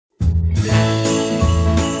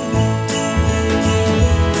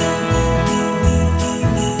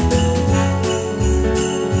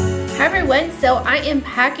so I am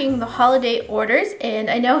packing the holiday orders, and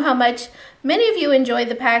I know how much many of you enjoy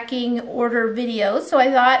the packing order videos, so I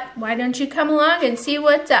thought, why don't you come along and see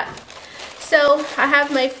what's up? So I have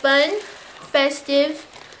my fun, festive,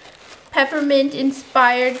 peppermint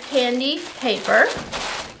inspired candy paper.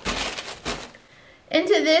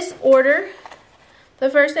 Into this order, the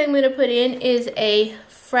first thing I'm going to put in is a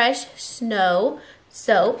fresh snow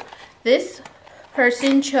soap. This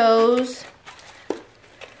person chose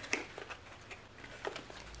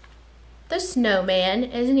the snowman.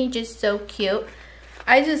 Isn't he just so cute?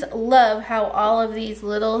 I just love how all of these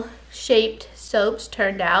little shaped soaps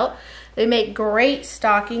turned out. They make great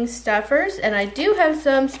stocking stuffers, and I do have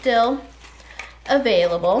some still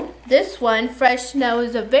available. This one, Fresh Snow,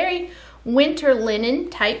 is a very winter linen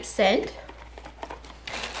type scent.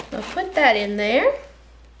 I'll put that in there,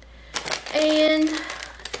 and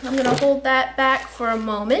I'm going to hold that back for a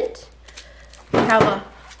moment. We have a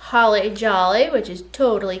Holly Jolly, which is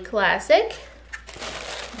totally classic.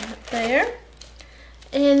 Right there.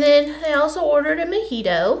 And then I also ordered a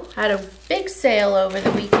mojito. Had a big sale over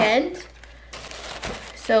the weekend.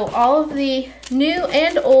 So all of the new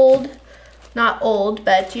and old, not old,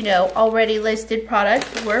 but you know, already listed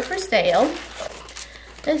products were for sale.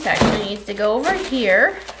 This actually needs to go over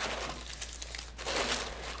here.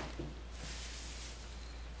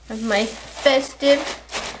 Of my festive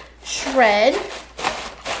shred.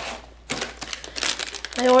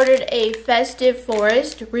 I ordered a Festive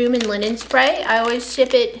Forest room and linen spray. I always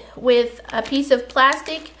ship it with a piece of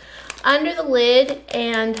plastic under the lid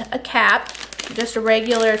and a cap, just a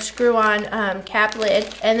regular screw-on cap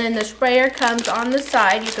lid, and then the sprayer comes on the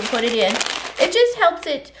side. You can put it in. It just helps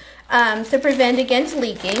it to prevent against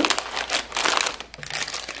leaking.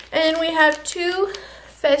 And we have two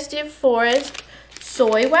Festive Forest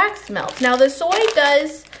soy wax melts. Now the soy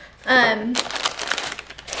does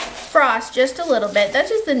frost just a little bit. That's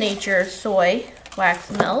just the nature of soy wax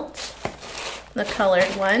melt, the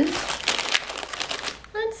colored ones.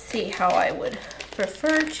 Let's see how I would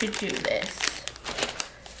prefer to do this.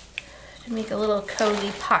 To make a little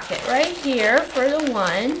cozy pocket right here for the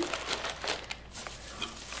one.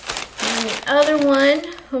 And the other one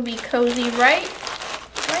will be cozy right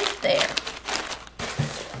there.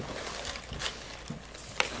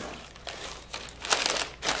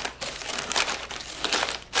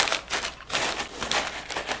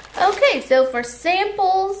 Okay, so for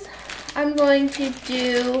samples, I'm going to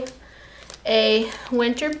do a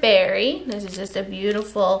winter berry. This is just a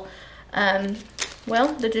beautiful,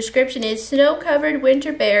 well, the description is snow-covered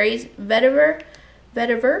winter berries, vetiver,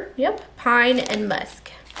 yep, pine and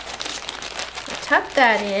musk. I'll tuck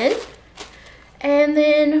that in. And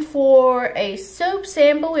then for a soap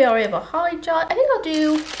sample, we already have a holly jolly. I think I'll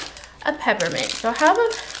do a peppermint. So I have a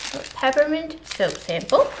peppermint soap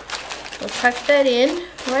sample. We'll tuck that in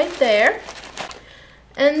right there.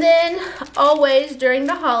 And then always during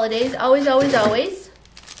the holidays, always,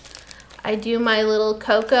 I do my little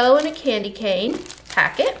cocoa and a candy cane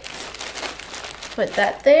packet. Put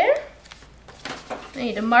that there. I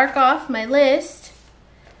need to mark off my list.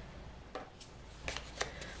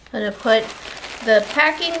 I'm going to put the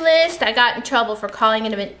packing list. I got in trouble for calling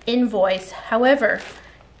it an invoice. However,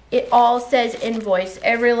 it all says invoice,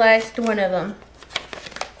 every last one of them.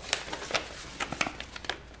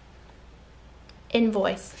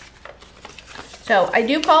 Invoice. So I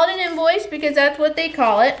do call it an invoice because that's what they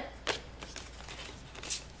call it.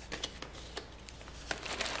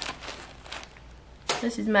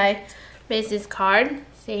 This is my business card,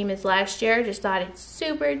 same as last year. Just thought it's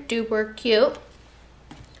super duper cute.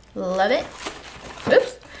 Love it.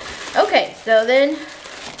 Oops. Okay, so then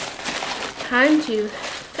time to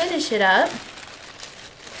finish it up.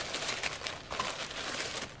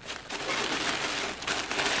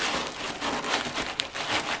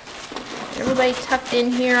 Everybody tucked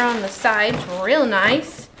in here on the sides, real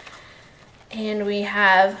nice. And we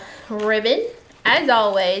have ribbon. As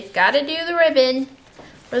always, gotta do the ribbon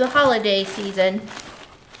for the holiday season.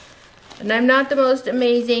 And I'm not the most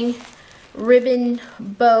amazing ribbon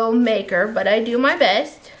bow maker, but I do my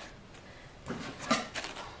best.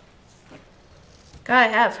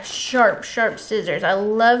 Gotta have sharp scissors. I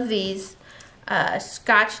love these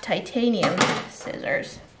Scotch titanium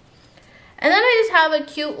scissors. And then I just have a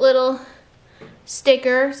cute little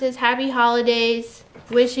sticker. It says Happy Holidays,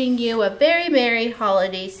 wishing you a very merry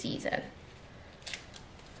holiday season.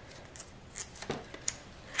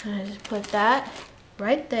 And I just put that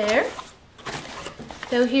right there.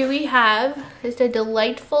 So here we have just a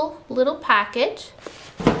delightful little package.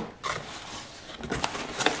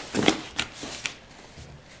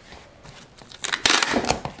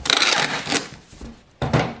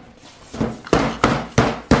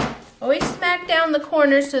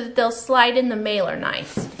 corners so that they'll slide in the mailer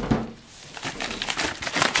nice.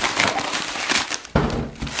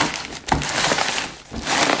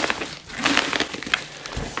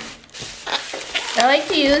 I like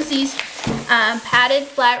to use these padded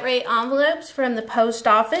flat rate envelopes from the post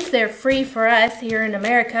office. They're free for us here in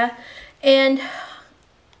America. And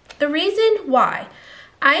the reason why,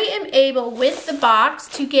 I am able with the box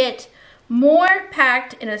to get more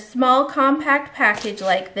packed in a small compact package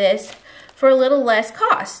like this for a little less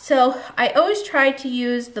cost. So I always try to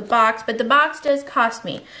use the box, but the box does cost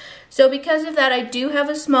me. So because of that, I do have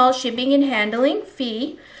a small shipping and handling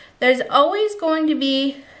fee. There's always going to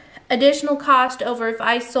be additional cost over if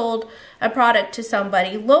I sold a product to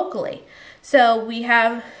somebody locally. So we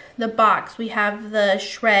have the box, we have the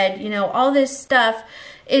shred, you know, all this stuff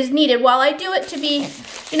is needed. While I do it to be,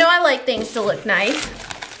 you know, I like things to look nice,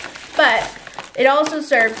 but it also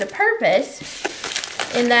serves a purpose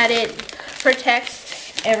in that it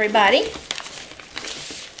protects everybody.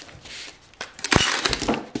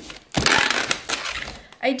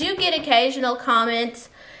 I do get occasional comments,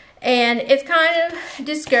 and it's kind of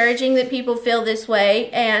discouraging that people feel this way,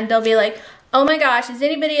 and they'll be like, oh my gosh, is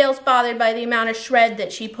anybody else bothered by the amount of shred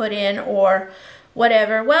that she put in or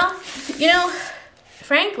whatever? Well, you know,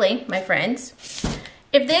 frankly, my friends,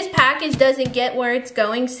 if this package doesn't get where it's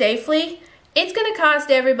going safely, it's going to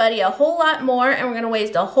cost everybody a whole lot more, and we're going to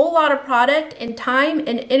waste a whole lot of product and time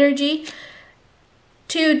and energy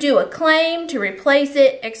to do a claim, to replace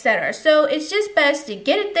it, etc. So it's just best to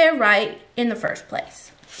get it there right in the first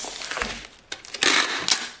place.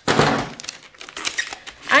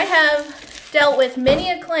 I have dealt with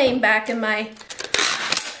many a claim back in my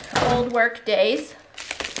old work days.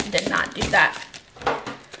 Did not do that.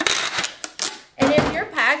 And if your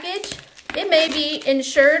package, it may be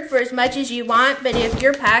insured for as much as you want, but if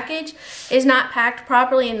your package is not packed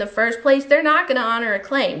properly in the first place, they're not going to honor a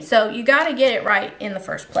claim. So you got to get it right in the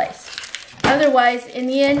first place. Otherwise, in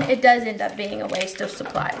the end, it does end up being a waste of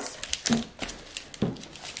supplies.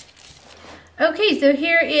 Okay, so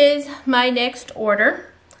here is my next order.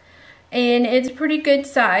 And it's pretty good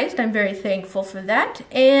sized. I'm very thankful for that.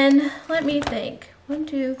 And let me think. 1,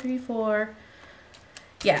 2, 3, 4.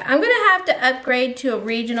 Yeah, I'm going to have to upgrade to a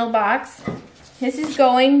regional box. This is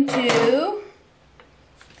going to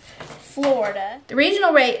Florida. The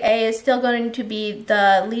regional rate A is still going to be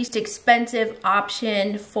the least expensive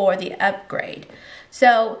option for the upgrade.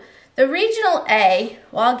 So the regional A,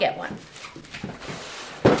 well, I'll get one.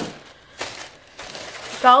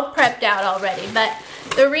 It's all prepped out already, but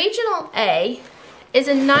the regional A is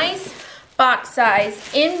a nice box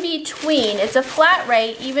size in between. It's a flat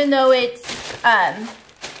rate, even though it's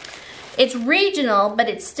regional, but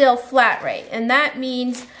it's still flat rate. And that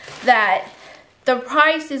means that the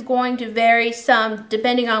price is going to vary some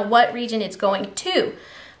depending on what region it's going to.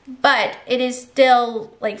 But it is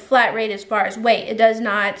still like flat rate as far as weight. It does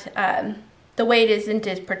not, the weight isn't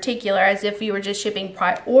as particular as if you were just shipping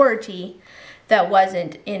priority that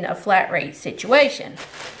wasn't in a flat rate situation.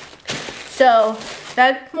 So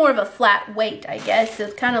that's more of a flat weight, I guess.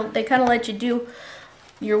 It's they kind of let you do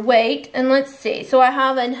your weight. And let's see. So I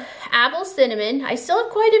have an apple cinnamon. I still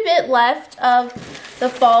have quite a bit left of the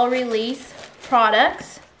fall release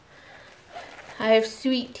products. I have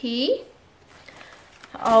sweet tea.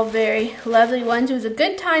 All very lovely ones. It was a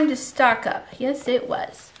good time to stock up. Yes, it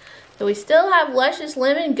was. So we still have luscious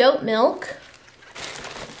lemon goat milk.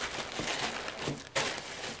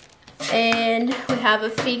 And we have a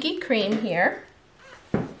figgy cream here.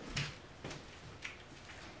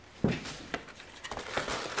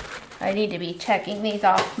 I need to be checking these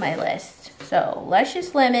off my list. So,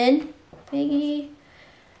 luscious lemon, figgy,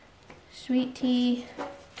 sweet tea.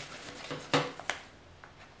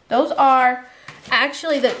 Those are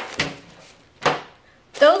actually those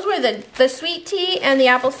were the sweet tea and the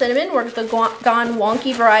apple cinnamon were the Gone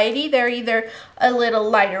Wonky variety. They're either a little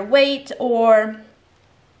lighter weight, or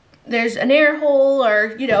there's an air hole,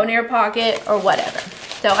 or, you know, an air pocket, or whatever.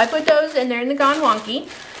 So I put those in there in the Gone Wonky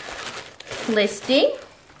listing.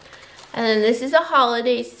 And then this is a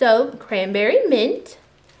holiday soap, cranberry mint.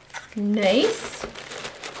 Nice.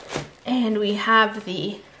 And we have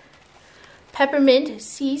the peppermint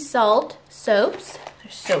sea salt soaps.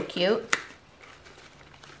 They're so cute.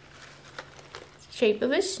 Shape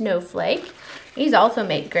of a snowflake. These also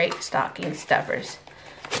make great stocking stuffers.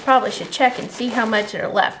 Probably should check and see how much are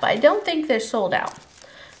left, but I don't think they're sold out.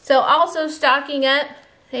 So also stocking up,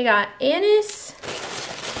 they got anise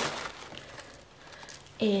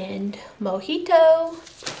and mojito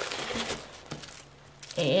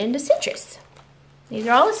and a citrus. These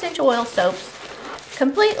are all essential oil soaps,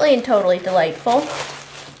 completely and totally delightful.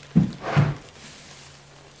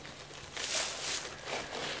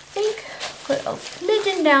 put a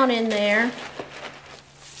smidgen down in there.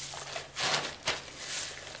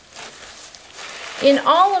 In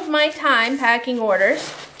all of my time packing orders,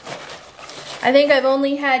 I think I've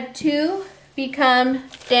only had 2 become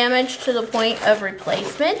damaged to the point of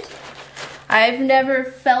replacement. I've never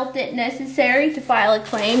felt it necessary to file a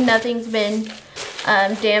claim. Nothing's been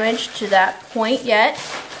damaged to that point yet.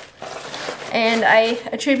 And I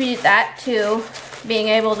attribute that to being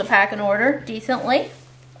able to pack an order decently.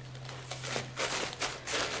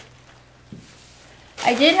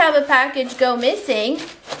 I did have a package go missing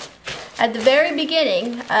at the very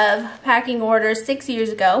beginning of packing orders 6 years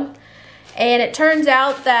ago. And it turns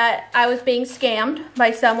out that I was being scammed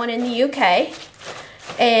by someone in the UK.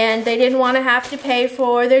 And they didn't want to have to pay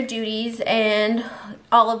for their duties and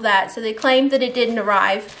all of that. So they claimed that it didn't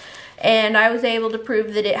arrive. And I was able to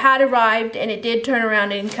prove that it had arrived and it did turn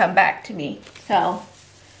around and come back to me. So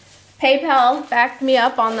PayPal backed me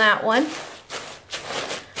up on that one.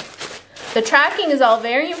 The tracking is all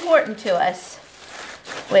very important to us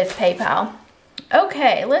with PayPal.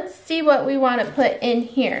 Okay, let's see what we want to put in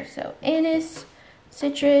here. So anise,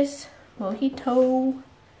 citrus, mojito,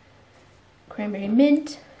 cranberry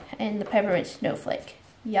mint, and the peppermint snowflake.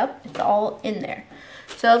 Yep, it's all in there.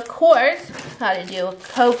 So of course, gotta do a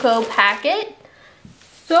cocoa packet.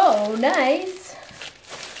 So nice.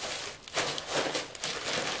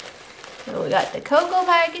 So we got the cocoa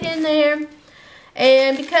packet in there.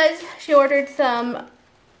 And because she ordered some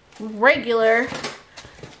regular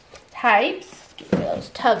types, let's get rid of those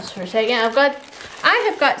tubs for a second. I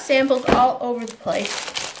have got samples all over the place.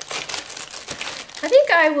 I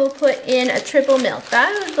think I will put in a triple milk.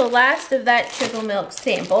 That was the last of that triple milk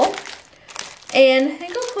sample. And I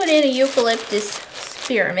think I'll put in a eucalyptus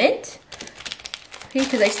spearmint,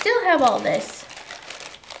 because I still have all this.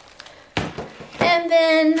 And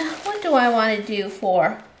then, what do I want to do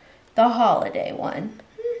for the holiday one?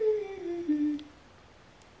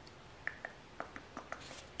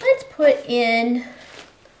 Let's put in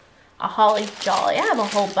a holly jolly. I have a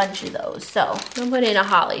whole bunch of those, so I'll put in a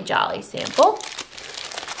holly jolly sample.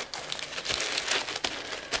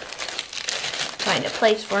 Find a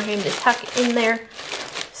place for him to tuck it in there.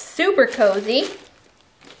 Super cozy.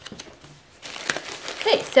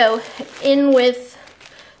 Okay, so in with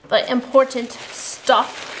the important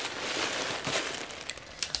stuff.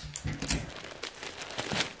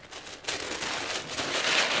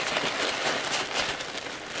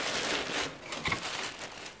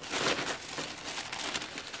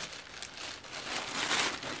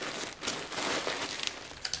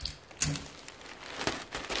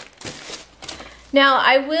 Now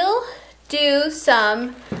I will do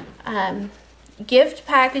some gift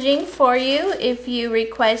packaging for you if you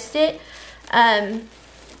request it.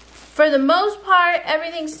 For the most part,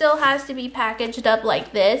 everything still has to be packaged up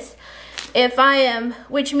like this.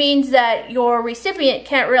 Which means that your recipient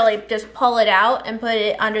can't really just pull it out and put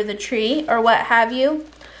it under the tree or what have you.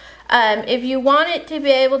 If you want it to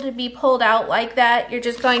be able to be pulled out like that, you're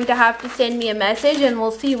just going to have to send me a message and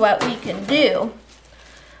we'll see what we can do.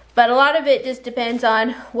 But a lot of it just depends on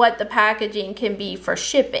what the packaging can be for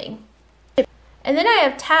shipping. And then I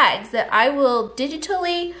have tags that I will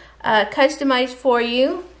digitally customize for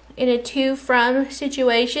you in a to from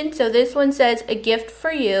situation. So this one says a gift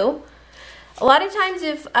for you. A lot of times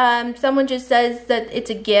if someone just says that it's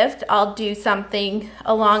a gift, I'll do something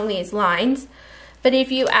along these lines. But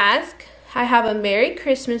if you ask, I have a Merry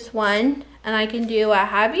Christmas one and I can do a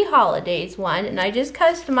Happy Holidays one, and I just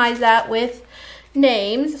customize that with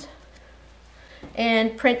names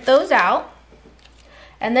and print those out.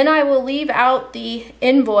 And then I will leave out the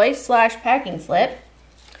invoice / packing slip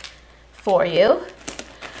for you.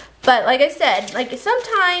 But like I said, like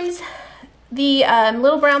sometimes the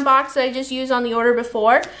little brown box that I just used on the order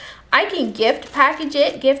before, I can gift package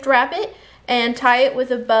it, gift wrap it, and tie it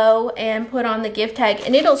with a bow and put on the gift tag,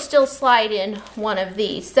 and it'll still slide in one of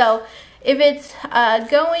these. So if it's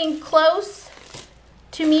going close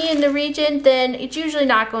to me in the region, then it's usually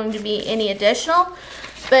not going to be any additional.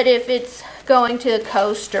 But if it's going to the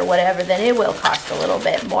coast or whatever, then it will cost a little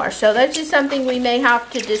bit more. So that's just something we may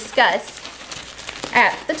have to discuss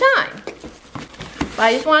at the time. But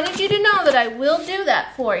I just wanted you to know that I will do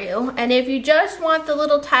that for you. And if you just want the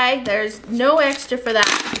little tag, there's no extra for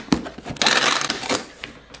that.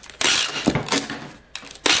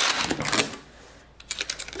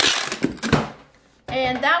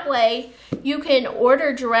 And that way you can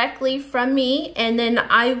order directly from me, and then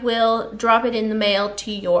I will drop it in the mail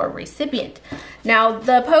to your recipient. Now,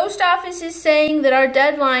 the post office is saying that our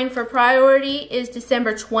deadline for priority is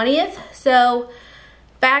December 20th. So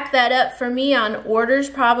back that up for me on orders.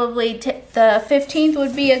 Probably the 15th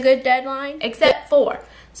would be a good deadline, except for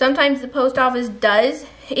sometimes the post office does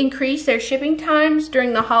increase their shipping times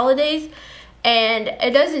during the holidays, and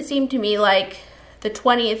it doesn't seem to me like the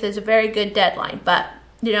 20th is a very good deadline, but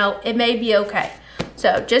you know, it may be okay.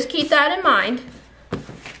 So just keep that in mind.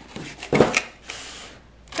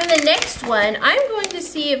 For the next one, I'm going to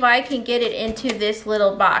see if I can get it into this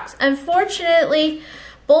little box. Unfortunately,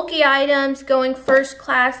 bulky items going first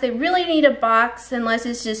class, they really need a box unless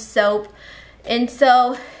it's just soap. And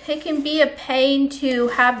so it can be a pain to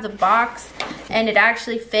have the box and it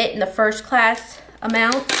actually fit in the first class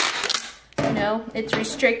amount. You know, it's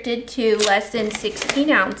restricted to less than 16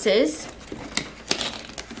 ounces.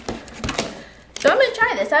 So I'm going to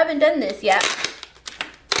try this. I haven't done this yet.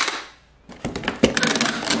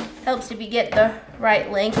 Helps if you get the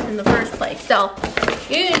right length in the first place. So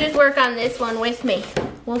you can just work on this one with me.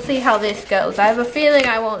 We'll see how this goes. I have a feeling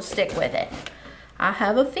I won't stick with it. I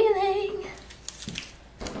have a feeling.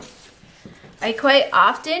 I quite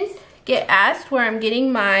often get asked where I'm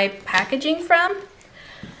getting my packaging from.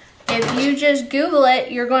 If you just Google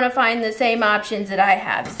it, you're going to find the same options that I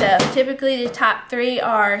have. So typically the top 3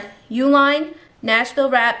 are Uline, Nashville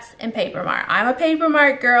Wraps, and Paper Mart. I'm a Paper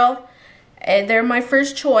Mart girl, and they're my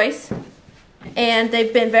first choice. And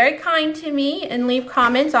they've been very kind to me and leave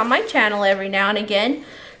comments on my channel every now and again.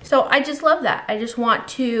 So I just love that. I just want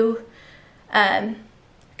to kind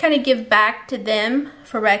of give back to them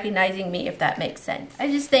for recognizing me, if that makes sense. I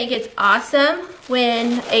just think it's awesome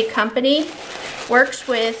when a company works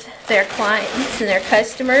with their clients and their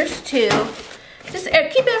customers to just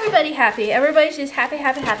keep everybody happy. Everybody's just happy,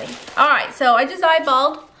 happy, happy. All right, so I just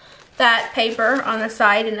eyeballed that paper on the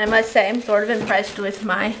side, and I must say I'm sort of impressed with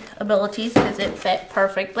my abilities because it fit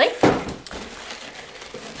perfectly.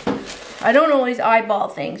 I don't always eyeball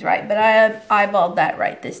things right, but I eyeballed that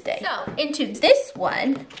right this day. So into this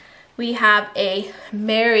one, we have a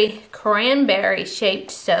Mary Cranberry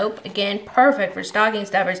shaped soap. Again, perfect for stocking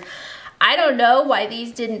stuffers. I don't know why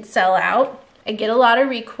these didn't sell out. I get a lot of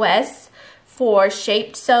requests for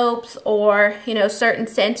shaped soaps or, you know, certain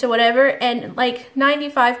scents or whatever, and like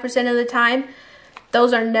 95% of the time,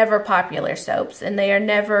 those are never popular soaps, and they are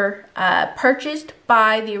never purchased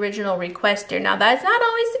by the original requester. Now, that's not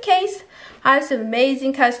always the case. I have some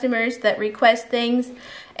amazing customers that request things,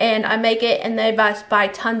 and I make it, and they buy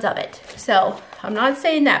tons of it. So, I'm not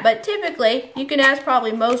saying that, but typically, you can ask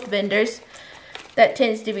probably most vendors, that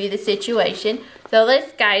tends to be the situation. So,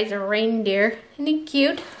 this guy is a reindeer. Isn't he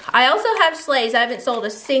cute? I also have sleighs. I haven't sold a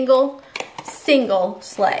single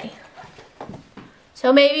sleigh.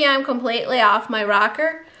 So maybe I'm completely off my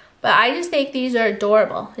rocker, but I just think these are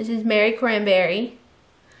adorable. This is Mary Cranberry,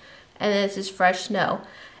 and this is Fresh Snow.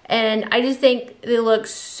 And I just think they look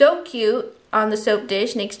so cute on the soap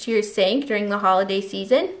dish next to your sink during the holiday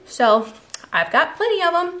season. So I've got plenty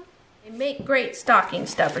of them. They make great stocking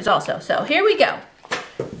stuffers also. So here we go.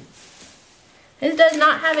 This does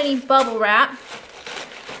not have any bubble wrap,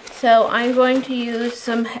 so I'm going to use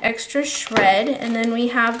some extra shred, and then we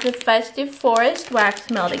have the Festive Forest wax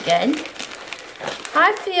melt again.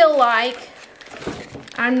 I feel like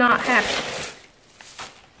I'm not happy.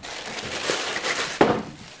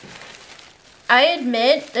 I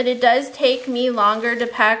admit that it does take me longer to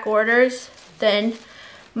pack orders than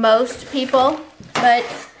most people, but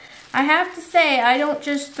I have to say, I don't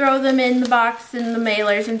just throw them in the box in the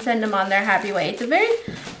mailers and send them on their happy way. It's a very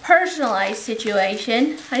personalized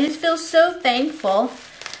situation. I just feel so thankful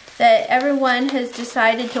that everyone has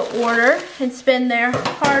decided to order and spend their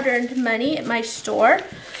hard-earned money at my store.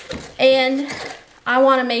 And I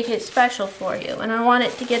want to make it special for you, and I want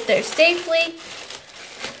it to get there safely.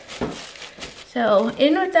 So,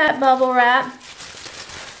 in with that bubble wrap.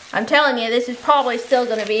 I'm telling you, this is probably still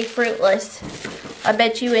going to be fruitless. I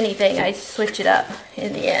bet you anything I switch it up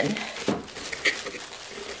in the end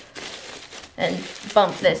and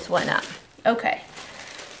bump this one up. Okay,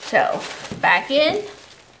 so back in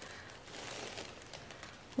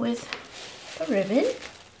with the ribbon,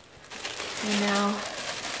 and now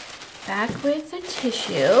back with the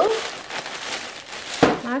tissue.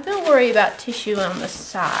 I'm not going to worry about tissue on the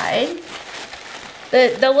side.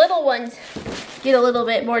 The little ones get a little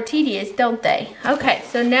bit more tedious, don't they? Okay,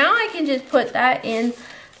 so now I can just put that in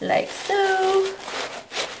like so.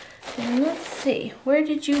 And let's see, where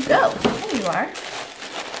did you go? There you are.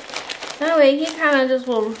 That way he kind of just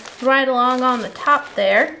will ride along on the top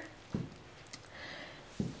there.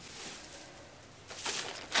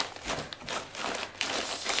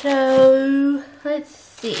 So, let's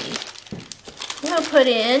see. I'm going to put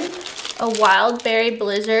in a Wild Berry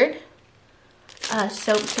Blizzard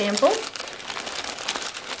soap sample.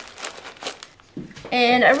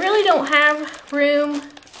 And I really don't have room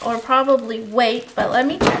or probably weight, but let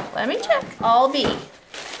me check. All B.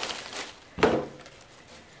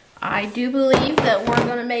 I do believe that we're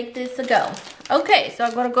gonna make this a go. Okay, so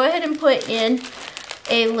I'm gonna go ahead and put in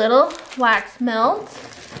a little wax melt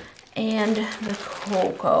and the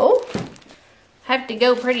cocoa. Have to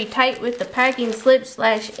go pretty tight with the packing slip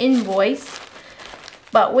 / invoice,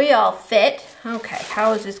 but we all fit. Okay,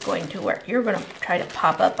 how is this going to work? You're gonna try to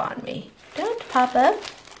pop up on me. Don't pop up.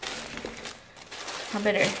 I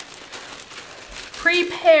better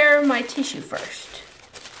prepare my tissue first.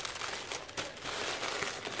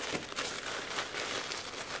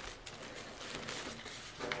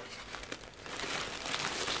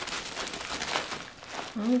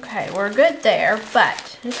 Okay, we're good there,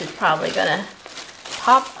 but this is probably gonna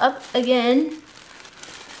pop up again.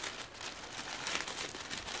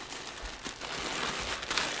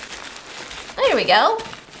 There we go.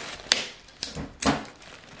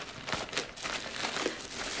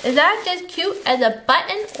 Is that just cute as a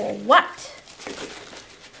button or what?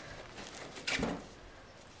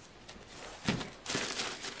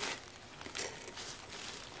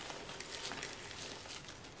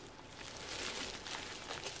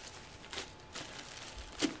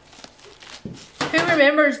 Who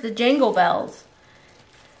remembers the Jingle Bells?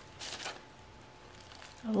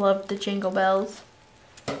 I love the Jingle Bells.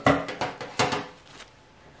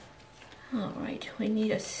 Alright, we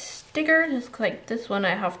need a sticker, just like this one.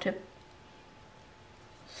 I have to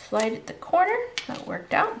slide at the corner. That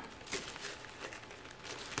worked out.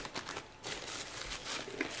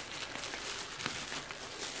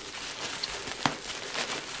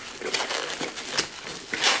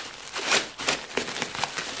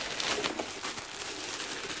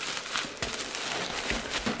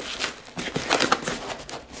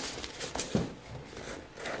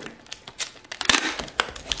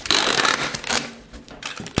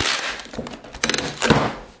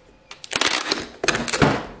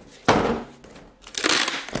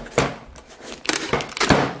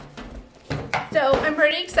 So I'm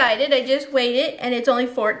pretty excited. I just weighed it and it's only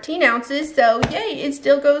 14 ounces. So yay, it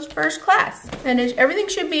still goes first class. And everything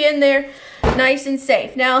should be in there nice and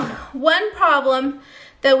safe. Now, one problem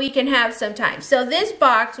that we can have sometimes. So this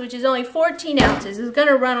box, which is only 14 ounces, is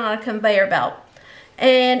gonna run on a conveyor belt.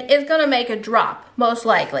 And it's gonna make a drop, most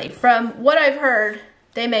likely. From what I've heard,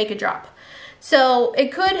 they make a drop. So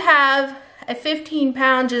it could have a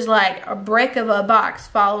 15-pound, just like a brick of a box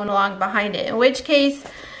following along behind it. In which case,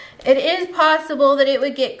 it is possible that it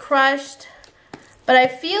would get crushed, but I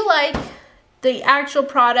feel like the actual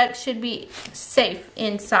product should be safe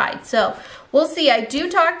inside. So we'll see. I do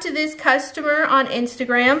talk to this customer on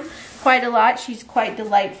Instagram quite a lot. She's quite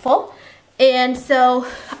delightful. And so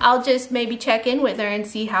I'll just maybe check in with her and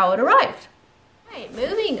see how it arrived. All right,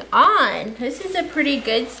 moving on. This is a pretty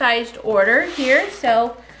good sized order here.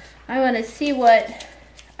 So I want to see what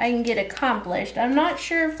I can get accomplished. I'm not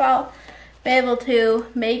sure if I'll be able to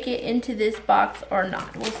make it into this box or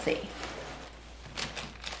not. We'll see.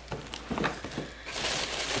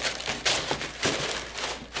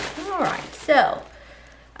 Alright, so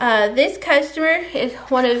this customer is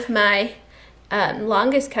one of my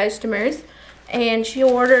longest customers, and she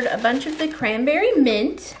ordered a bunch of the cranberry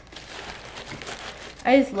mint.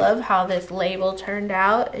 I just love how this label turned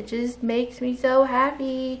out. It just makes me so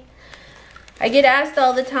happy. I get asked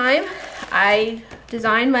all the time. I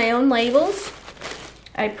design my own labels.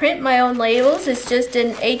 I print my own labels. It's just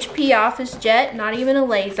an HP Office Jet, not even a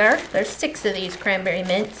laser. There's 6 of these cranberry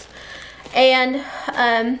mints. And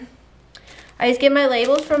I just get my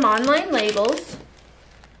labels from Online Labels.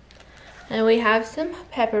 And we have some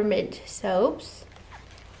peppermint soaps.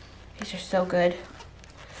 These are so good.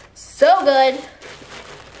 So good.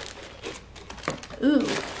 Ooh.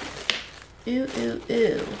 Ooh, ooh,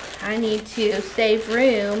 ooh. I need to save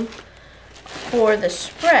room for the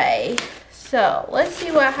spray. So let's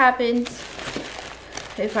see what happens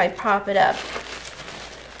if I pop it up.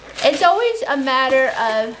 It's always a matter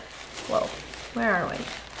of, whoa, where are we?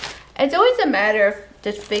 It's always a matter of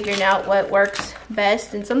just figuring out what works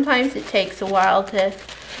best, and sometimes it takes a while to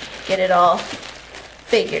get it all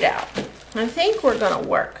figured out. I think we're gonna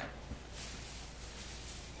work.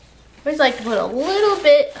 I always like to put a little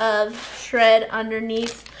bit of shred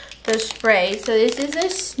underneath the spray. So this is a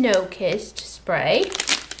snow-kissed spray.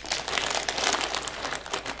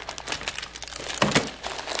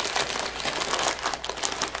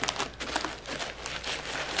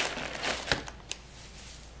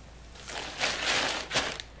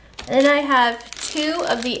 Then I have 2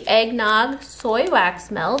 of the eggnog soy wax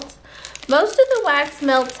melts. Most of the wax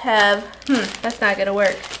melts have, that's not gonna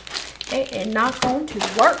work. It is not going to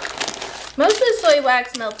work. Most of the soy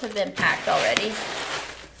wax melts have been packed already.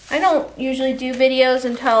 I don't usually do videos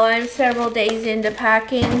until I'm several days into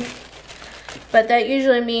packing, but that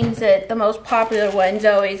usually means that the most popular ones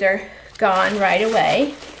always are gone right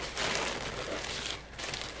away.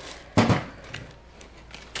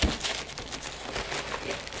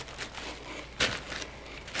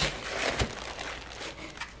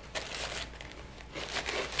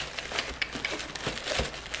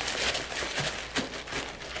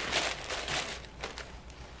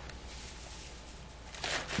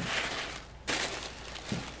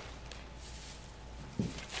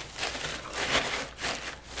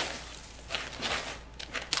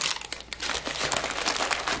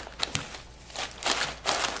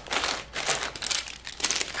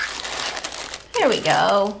 There we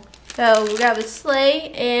go. So we got the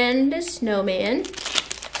sleigh and the snowman.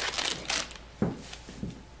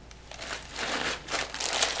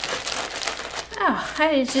 Oh,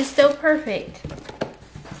 that is just so perfect.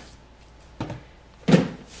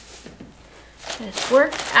 This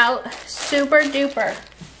worked out super duper.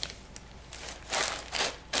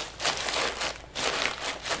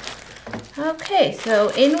 Okay, so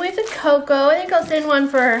in with the cocoa. I think I'll send one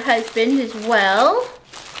for her husband as well.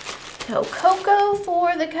 So cocoa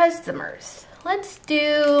for the customers. Let's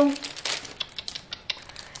do,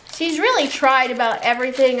 she's really tried about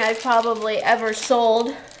everything I've probably ever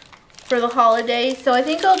sold for the holidays. So I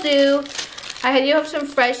think I'll do, I do have some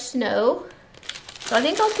fresh snow. So I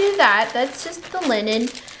think I'll do that. That's just the linen.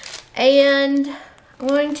 And I'm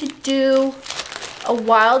going to do a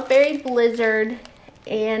wild berry blizzard.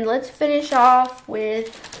 And let's finish off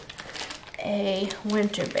with a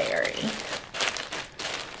winter berry.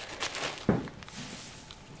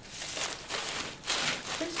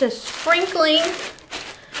 Just a sprinkling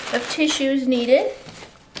of tissues needed.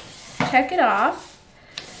 Check it off.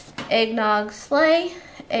 Eggnog sleigh,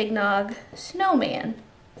 eggnog snowman,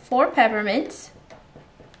 4 peppermints,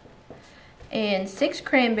 and 6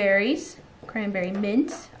 cranberries, cranberry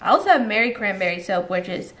mints. I also have Mary Cranberry soap, which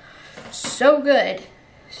is so good.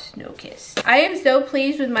 Snow Kiss. I am so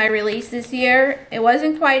pleased with my release this year. It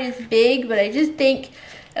wasn't quite as big, but I just think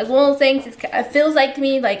as one of those things, it feels like to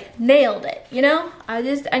me like nailed it, you know?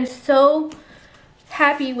 I'm so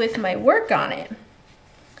happy with my work on it.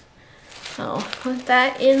 So put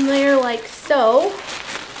that in there like so.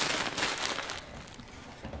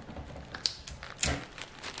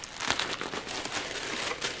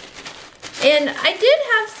 And I did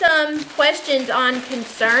have some questions on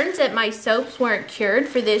concerns that my soaps weren't cured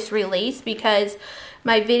for this release, because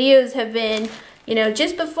my videos have been, you know,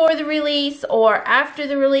 just before the release or after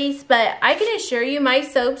the release, but I can assure you my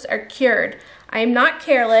soaps are cured. I am not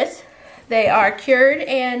careless. They are cured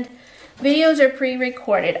and videos are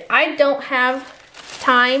pre-recorded. I don't have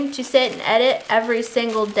time to sit and edit every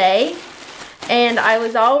single day, and I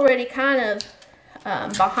was already kind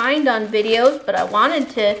of behind on videos, but I wanted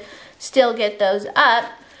to still get those up.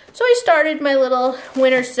 So I started my little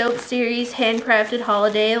winter soap series, Handcrafted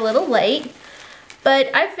Holiday, a little late.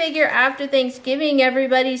 But I figure after Thanksgiving,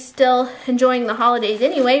 everybody's still enjoying the holidays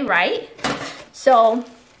anyway, right? So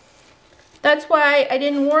that's why I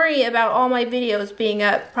didn't worry about all my videos being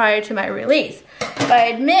up prior to my release. But I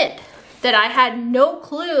admit that I had no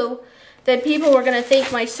clue that people were gonna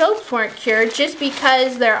think my soaps weren't cured just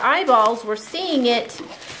because their eyeballs were seeing it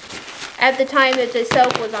at the time that the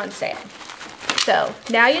soap was on sale. So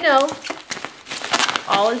now you know,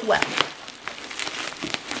 all is well.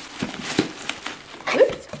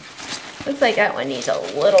 Oops. Looks like that one needs a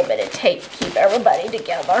little bit of tape to keep everybody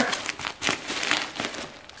together.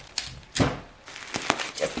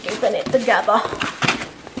 Just keeping it together.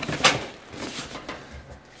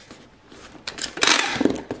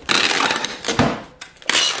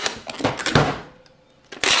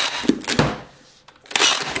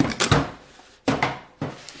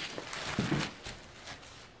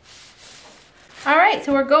 Alright,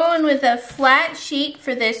 so we're going with a flat sheet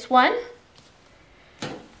for this one.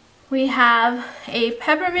 We have a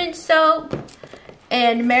peppermint soap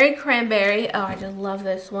and Mary Cranberry. Oh, I just love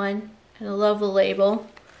this one. And I love the label.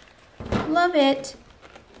 Love it.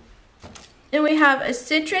 And we have a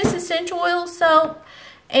citrus essential oil soap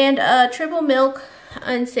and a triple milk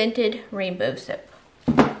unscented rainbow soap.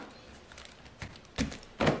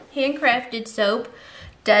 Handcrafted soap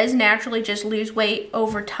does naturally just lose weight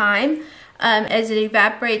over time as it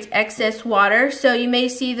evaporates excess water. So you may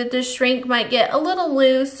see that the shrink might get a little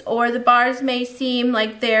loose, or the bars may seem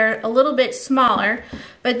like they're a little bit smaller,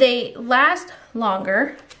 but they last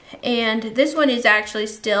longer. And this one is actually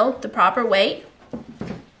still the proper weight.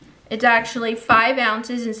 It's actually 5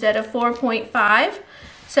 ounces instead of 4.5.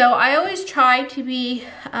 So I always try to be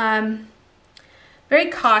very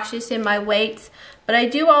cautious in my weights. But I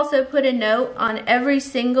do also put a note on every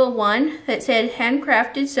single one that said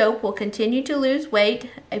handcrafted soap will continue to lose weight,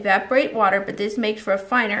 evaporate water, but this makes for a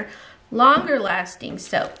finer, longer lasting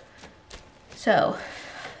soap. So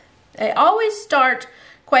they always start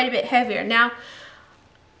quite a bit heavier. Now,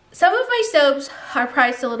 some of my soaps are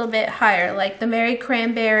priced a little bit higher, like the Mary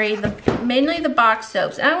Cranberry, mainly the box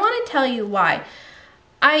soaps. And I want to tell you why.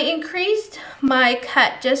 I increased my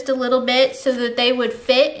cut just a little bit so that they would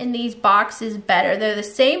fit in these boxes better. They're the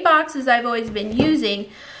same boxes I've always been using,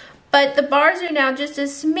 but the bars are now just a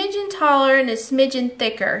smidgen taller and a smidgen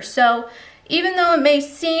thicker. So even though it may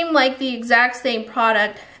seem like the exact same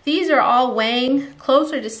product, these are all weighing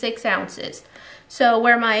closer to 6 ounces. So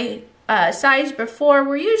where my size before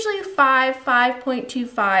were usually 5,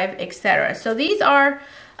 5.25, etc. So these are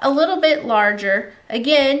a little bit larger.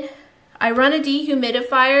 Again, I run a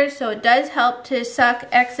dehumidifier, so it does help to suck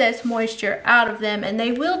excess moisture out of them, and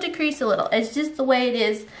they will decrease a little. It's just the way it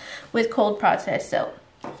is with cold processed soap.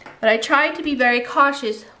 But I try to be very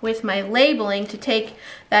cautious with my labeling to take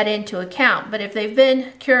that into account. But if they've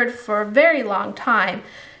been cured for a very long time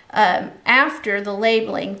after the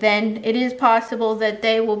labeling, then it is possible that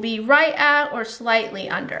they will be right at or slightly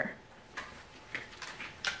under.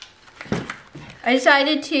 I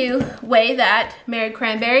decided to weigh that Mary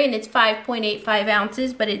Cranberry, and it's 5.85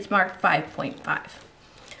 ounces, but it's marked 5.5.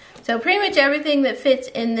 So pretty much everything that fits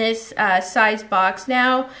in this size box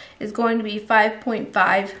now is going to be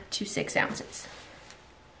 5.5 to 6 ounces.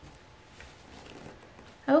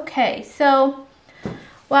 Okay, so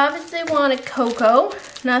well, obviously want a cocoa.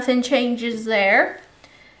 Nothing changes there.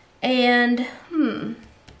 And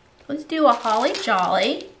let's do a Holly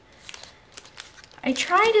Jolly. I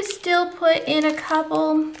try to still put in a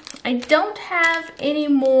couple. I don't have any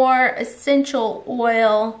more essential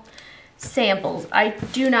oil samples, I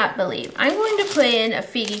do not believe. I'm going to put in a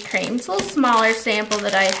figgy cream. It's a little smaller sample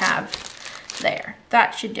that I have there.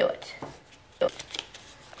 That should do it.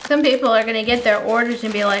 Some people are going to get their orders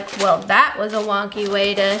and be like, well, that was a wonky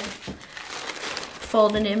way to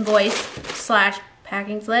fold an invoice /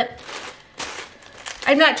 packing slip.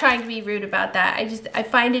 I'm not trying to be rude about that. I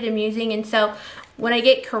find it amusing, and so when I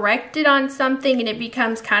get corrected on something and it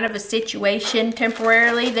becomes kind of a situation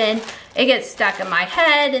temporarily, then it gets stuck in my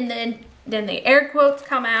head, and then the air quotes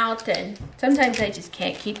come out, and sometimes I just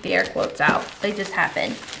can't keep the air quotes out. They just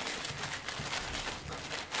happen.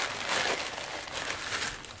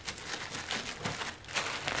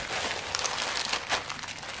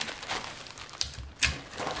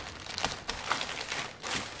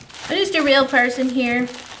 I'm just a real person here,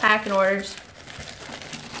 packing orders.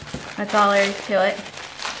 That's all there is to it.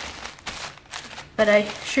 But I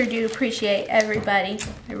sure do appreciate everybody.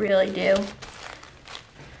 I really do.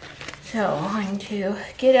 So I'm going to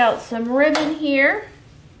get out some ribbon here.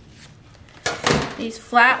 These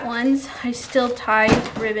flat ones, I still tie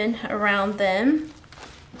ribbon around them.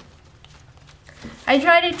 I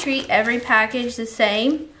try to treat every package the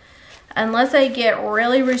same unless I get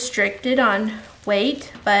really restricted on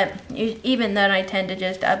weight, but even then I tend to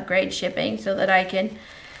just upgrade shipping so that I can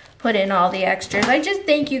put in all the extras. I just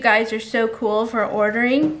think you guys are so cool for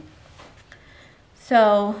ordering.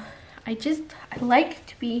 So I like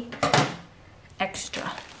to be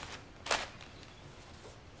extra.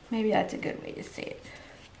 Maybe that's a good way to say it.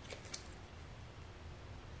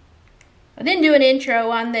 I didn't do an intro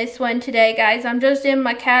on this one today, guys. I'm just in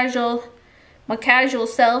my casual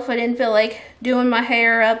self. I didn't feel like doing my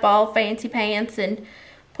hair up all fancy pants and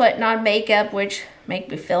putting on makeup, which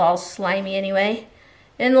make me feel all slimy anyway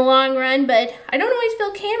in the long run, but I don't always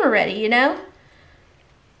feel camera ready, you know?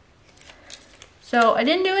 So I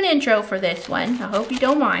didn't do an intro for this one. I hope you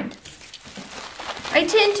don't mind. I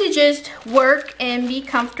tend to just work and be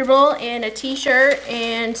comfortable in a t-shirt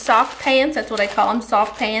and soft pants. That's what I call them,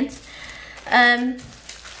 soft pants.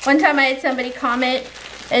 One time I had somebody comment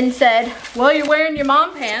and said, well, you're wearing your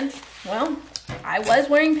mom pants. Well, I was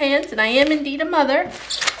wearing pants, and I am indeed a mother.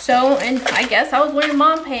 So, and I guess I was wearing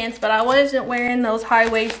mom pants, but I wasn't wearing those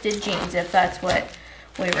high-waisted jeans, if that's what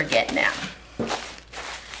we were getting at.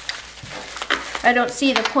 I don't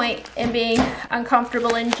see the point in being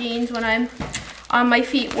uncomfortable in jeans when I'm on my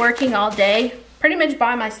feet working all day, pretty much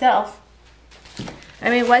by myself. I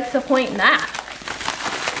mean, what's the point in that?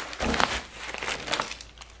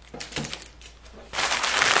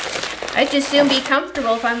 I'd just soon be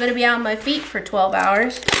comfortable if I'm going to be on my feet for 12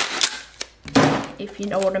 hours, if you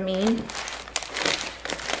know what I mean.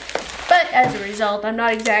 But as a result, I'm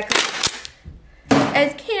not exactly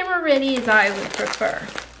as camera ready as I would prefer.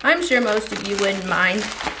 I'm sure most of you wouldn't mind,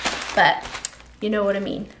 but you know what I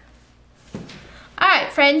mean.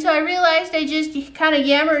 Alright friends, so I realized I just kind of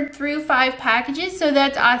yammered through 5 packages, so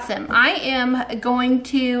that's awesome. I am going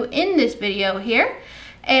to end this video here,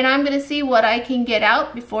 and I'm going to see what I can get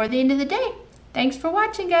out before the end of the day. Thanks for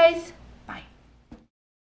watching, guys.